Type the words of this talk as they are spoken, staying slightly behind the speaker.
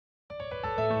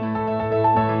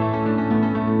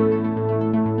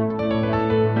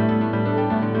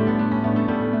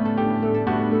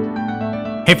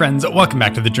Hey friends, welcome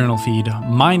back to the Journal Feed.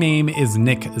 My name is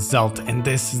Nick Zelt, and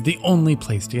this is the only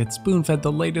place to get spoon-fed the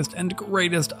latest and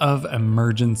greatest of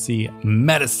emergency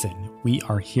medicine. We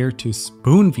are here to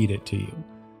spoon-feed it to you.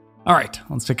 All right,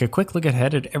 let's take a quick look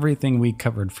ahead at everything we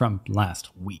covered from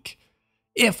last week.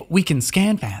 If we can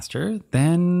scan faster,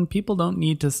 then people don't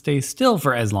need to stay still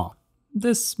for as long.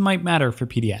 This might matter for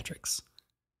pediatrics.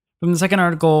 From the second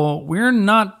article, we're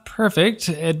not perfect.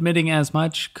 Admitting as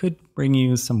much could bring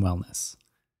you some wellness.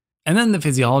 And then the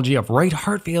physiology of right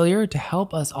heart failure to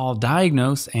help us all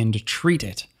diagnose and treat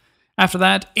it. After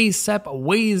that, ACEP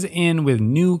weighs in with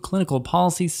new clinical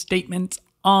policy statements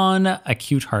on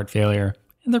acute heart failure.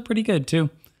 And they're pretty good too.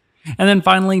 And then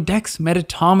finally,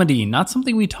 dexmedetomidine. Not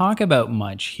something we talk about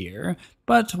much here,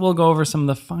 but we'll go over some of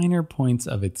the finer points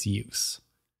of its use.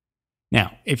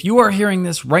 Now, if you are hearing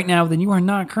this right now, then you are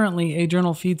not currently a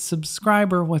Journal Feed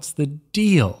subscriber. What's the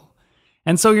deal?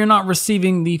 And so you're not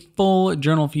receiving the full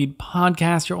Journal Feed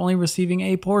podcast, you're only receiving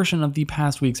a portion of the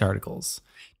past week's articles.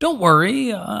 Don't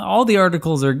worry, all the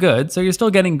articles are good, so you're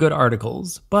still getting good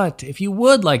articles. But if you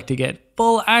would like to get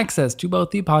full access to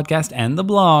both the podcast and the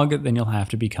blog, then you'll have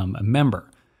to become a member.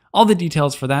 All the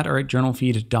details for that are at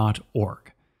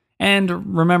journalfeed.org.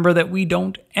 And remember that we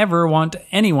don't ever want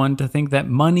anyone to think that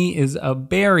money is a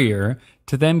barrier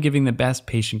to them giving the best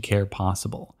patient care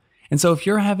possible. And so if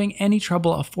you're having any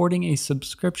trouble affording a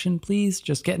subscription, please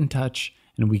just get in touch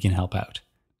and we can help out.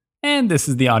 And this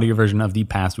is the audio version of the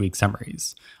past week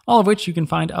summaries, all of which you can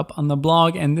find up on the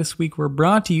blog. And this week we're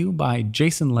brought to you by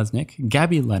Jason Lesnick,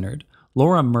 Gabby Leonard,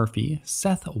 Laura Murphy,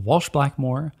 Seth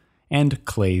Walsh-Blackmore, and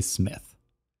Clay Smith.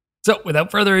 So without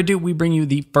further ado, we bring you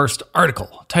the first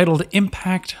article titled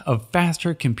Impact of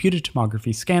Faster Computed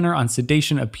Tomography Scanner on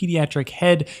Sedation of Pediatric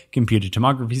Head Computed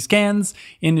Tomography Scans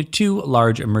in 2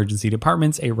 Large Emergency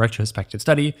Departments, a retrospective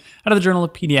study out of the Journal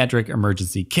of Pediatric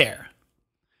Emergency Care.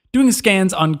 Doing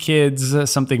scans on kids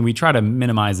is something we try to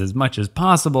minimize as much as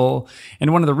possible,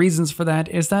 and one of the reasons for that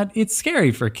is that it's scary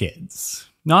for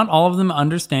kids. Not all of them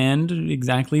understand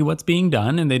exactly what's being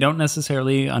done, and they don't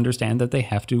necessarily understand that they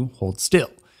have to hold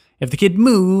still. If the kid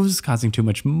moves, causing too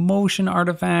much motion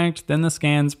artifact, then the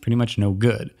scan's pretty much no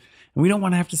good. And we don't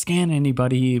want to have to scan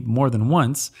anybody more than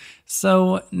once,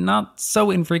 so not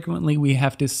so infrequently we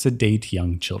have to sedate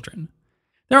young children.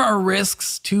 There are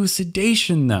risks to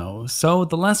sedation though, so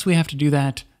the less we have to do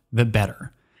that, the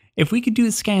better. If we could do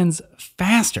scans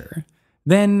faster,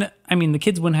 then, the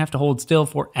kids wouldn't have to hold still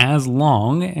for as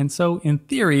long, and so in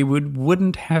theory, we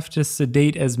wouldn't have to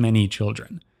sedate as many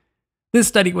children. This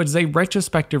study was a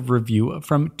retrospective review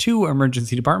from 2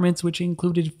 emergency departments, which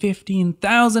included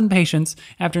 15,000 patients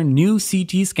after new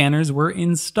CT scanners were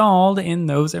installed in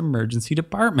those emergency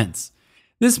departments.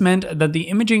 This meant that the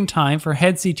imaging time for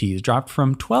head CTs dropped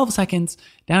from 12 seconds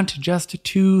down to just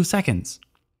 2 seconds.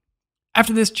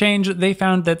 After this change, they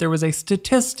found that there was a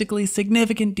statistically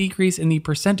significant decrease in the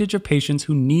percentage of patients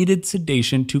who needed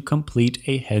sedation to complete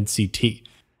a head CT.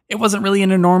 It wasn't really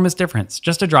an enormous difference,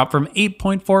 just a drop from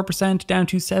 8.4% down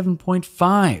to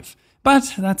 7.5%,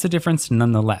 but that's a difference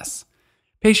nonetheless.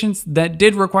 Patients that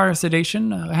did require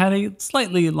sedation had a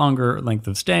slightly longer length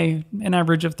of stay, an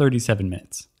average of 37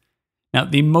 minutes. Now,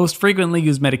 the most frequently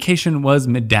used medication was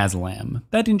midazolam.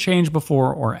 That didn't change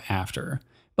before or after.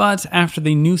 But after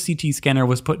the new CT scanner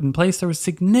was put in place, there was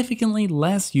significantly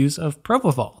less use of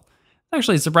propofol.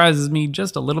 Actually surprises me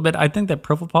just a little bit. I think that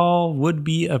propofol would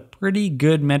be a pretty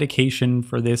good medication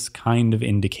for this kind of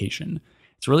indication.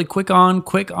 It's really quick on,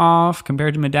 quick off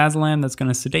compared to midazolam that's going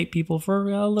to sedate people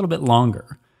for a little bit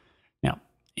longer. Now,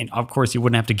 and of course you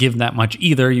wouldn't have to give that much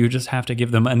either. You just have to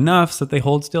give them enough so that they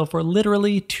hold still for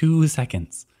literally 2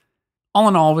 seconds. All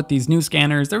in all, with these new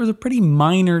scanners, there was a pretty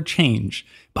minor change.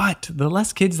 But the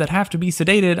less kids that have to be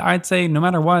sedated, I'd say no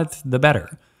matter what, the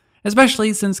better.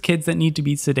 Especially since kids that need to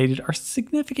be sedated are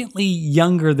significantly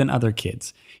younger than other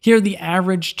kids. Here, the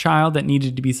average child that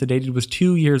needed to be sedated was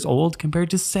 2 years old compared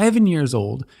to 7 years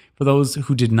old for those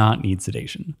who did not need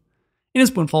sedation. In a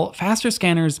spoonful, faster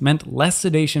scanners meant less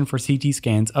sedation for CT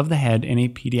scans of the head in a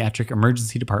pediatric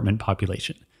emergency department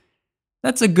population.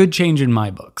 That's a good change in my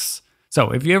books.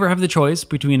 So if you ever have the choice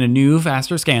between a new,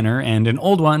 faster scanner and an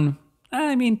old one,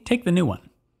 take the new one.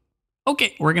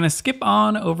 Okay, we're going to skip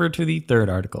on over to the third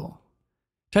article,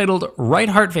 titled Right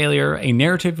Heart Failure, a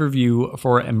Narrative Review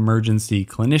for Emergency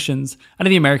Clinicians out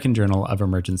of the American Journal of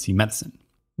Emergency Medicine.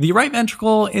 The right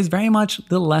ventricle is very much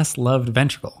the less loved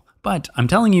ventricle, but I'm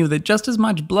telling you that just as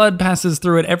much blood passes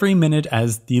through it every minute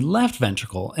as the left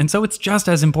ventricle, and so it's just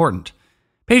as important.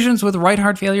 Patients with right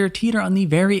heart failure teeter on the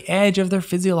very edge of their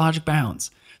physiologic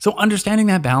bounds, so understanding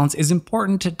that balance is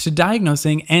important to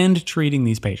diagnosing and treating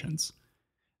these patients.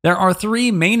 There are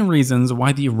three main reasons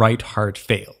why the right heart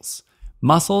fails: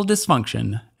 muscle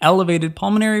dysfunction, elevated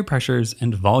pulmonary pressures,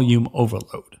 and volume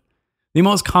overload. The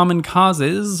most common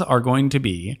causes are going to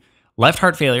be left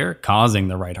heart failure causing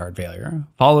the right heart failure,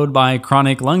 followed by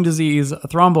chronic lung disease,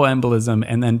 thromboembolism,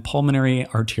 and then pulmonary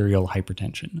arterial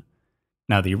hypertension.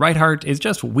 Now, the right heart is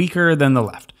just weaker than the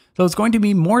left, so it's going to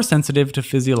be more sensitive to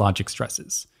physiologic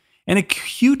stresses. An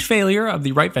acute failure of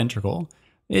the right ventricle,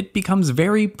 it becomes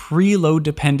very preload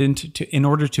dependent in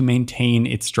order to maintain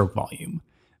its stroke volume.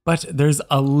 But there's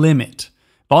a limit.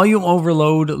 Volume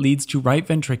overload leads to right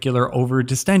ventricular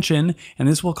overdistension, and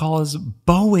this will cause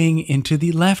bowing into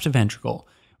the left ventricle,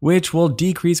 which will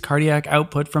decrease cardiac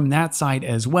output from that side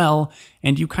as well,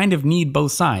 and you kind of need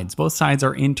both sides. Both sides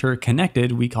are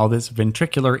interconnected. We call this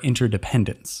ventricular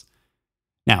interdependence.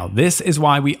 Now, this is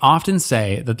why we often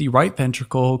say that the right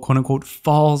ventricle, quote-unquote,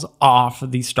 falls off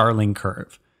the Starling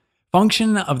curve.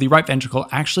 Function of the right ventricle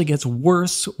actually gets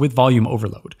worse with volume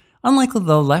overload. Unlike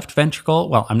the left ventricle,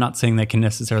 well, I'm not saying that can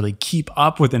necessarily keep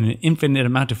up with an infinite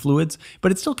amount of fluids,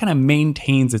 but it still kind of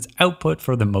maintains its output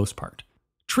for the most part.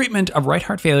 Treatment of right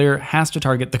heart failure has to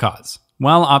target the cause,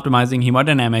 while optimizing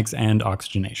hemodynamics and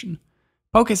oxygenation.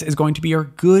 POCUS is going to be your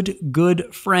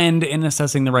good friend in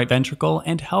assessing the right ventricle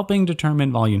and helping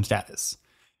determine volume status.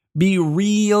 Be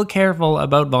real careful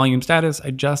about volume status.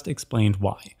 I just explained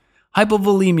why.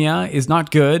 Hypovolemia is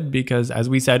not good because, as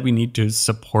we said, we need to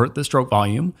support the stroke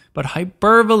volume, but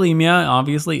hypervolemia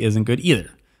obviously isn't good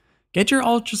either. Get your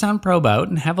ultrasound probe out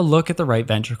and have a look at the right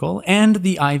ventricle and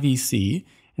the IVC,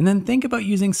 and then think about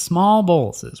using small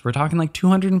boluses. We're talking like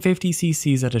 250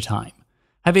 cc's at a time.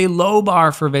 Have a low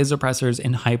bar for vasopressors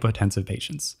in hypotensive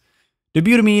patients.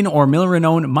 Dobutamine or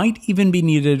milrinone might even be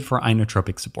needed for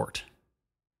inotropic support.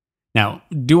 Now,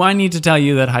 do I need to tell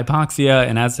you that hypoxia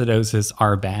and acidosis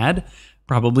are bad?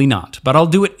 Probably not, but I'll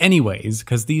do it anyways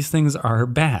because these things are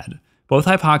bad. Both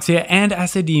hypoxia and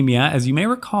acidemia, as you may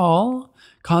recall,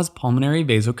 cause pulmonary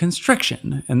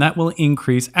vasoconstriction, and that will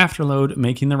increase afterload,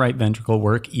 making the right ventricle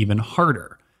work even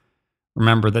harder.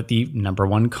 Remember that the number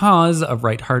one cause of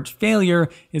right heart failure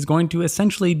is going to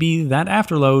essentially be that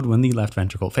afterload when the left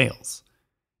ventricle fails.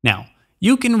 Now,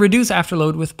 you can reduce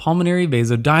afterload with pulmonary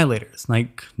vasodilators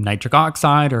like nitric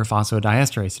oxide or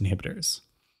phosphodiesterase inhibitors.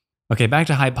 Okay, back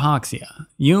to hypoxia.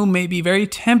 You may be very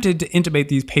tempted to intubate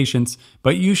these patients,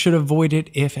 but you should avoid it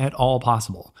if at all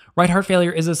possible. Right heart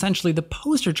failure is essentially the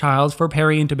poster child for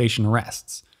peri-intubation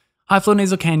arrests. High-flow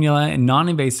nasal cannula and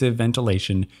non-invasive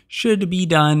ventilation should be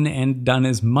done and done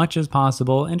as much as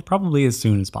possible and probably as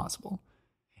soon as possible.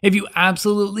 If you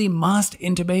absolutely must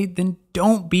intubate, then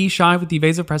don't be shy with the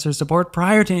vasopressor support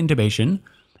prior to intubation,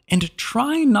 and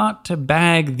try not to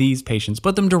bag these patients.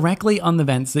 Put them directly on the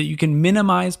vent so that you can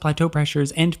minimize plateau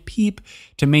pressures and PEEP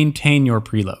to maintain your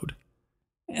preload.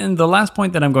 And the last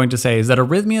point that I'm going to say is that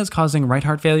arrhythmias causing right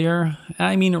heart failure,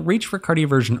 reach for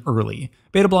cardioversion early.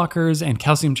 Beta blockers and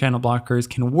calcium channel blockers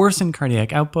can worsen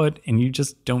cardiac output, and you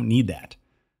just don't need that.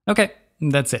 Okay,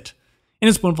 that's it. In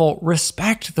a spoonful,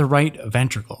 respect the right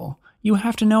ventricle. You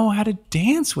have to know how to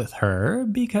dance with her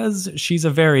because she's a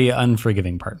very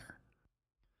unforgiving partner.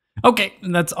 Okay,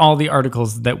 that's all the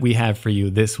articles that we have for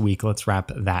you this week. Let's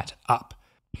wrap that up.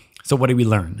 So what did we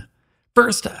learn?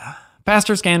 First,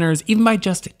 faster scanners, even by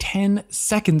just 10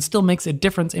 seconds, still makes a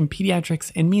difference in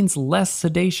pediatrics and means less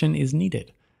sedation is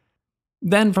needed.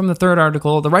 Then from the third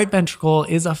article, the right ventricle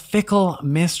is a fickle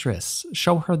mistress.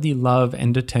 Show her the love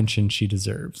and attention she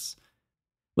deserves.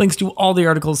 Links to all the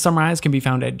articles summarized can be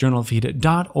found at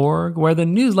JournalFeed.org, where the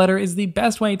newsletter is the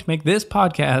best way to make this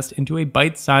podcast into a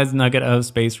bite-sized nugget of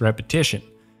spaced repetition.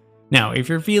 Now, if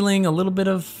you're feeling a little bit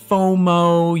of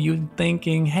FOMO, you're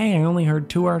thinking, hey, I only heard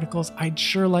 2 articles, I'd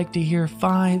sure like to hear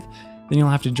 5, then you'll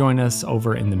have to join us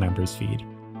over in the members feed.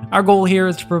 Our goal here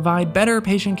is to provide better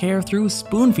patient care through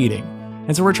spoon feeding,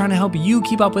 and so we're trying to help you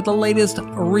keep up with the latest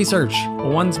research,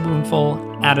 one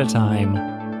spoonful at a time.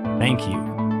 Thank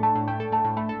you.